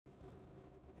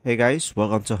Hey guys,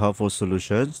 welcome to Helpful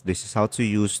Solutions. This is how to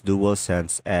use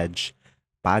DualSense Edge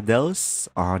Paddles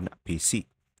on PC.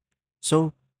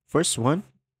 So, first one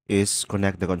is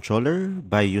connect the controller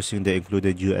by using the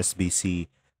included USB-C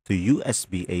to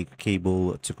USB-A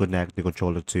cable to connect the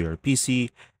controller to your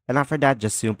PC. And after that,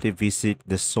 just simply visit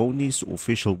the Sony's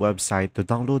official website to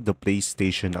download the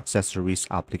PlayStation Accessories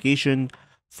application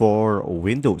for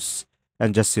Windows.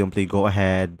 And just simply go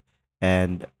ahead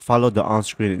and follow the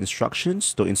on-screen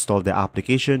instructions to install the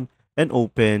application and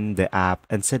open the app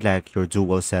and select your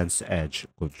DualSense Edge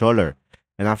controller.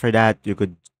 And after that, you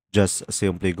could just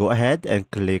simply go ahead and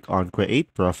click on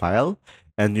create profile,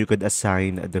 and you could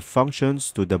assign the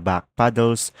functions to the back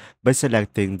paddles by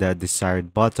selecting the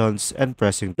desired buttons and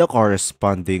pressing the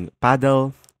corresponding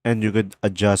paddle. And you could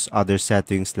adjust other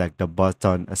settings like the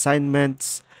button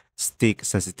assignments, stick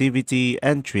sensitivity,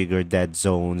 and trigger dead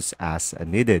zones as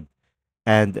needed.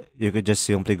 And you could just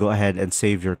simply go ahead and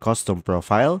save your custom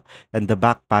profile, and the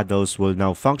back paddles will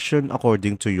now function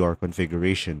according to your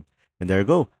configuration. And there you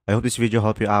go. I hope this video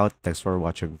helped you out. Thanks for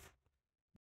watching.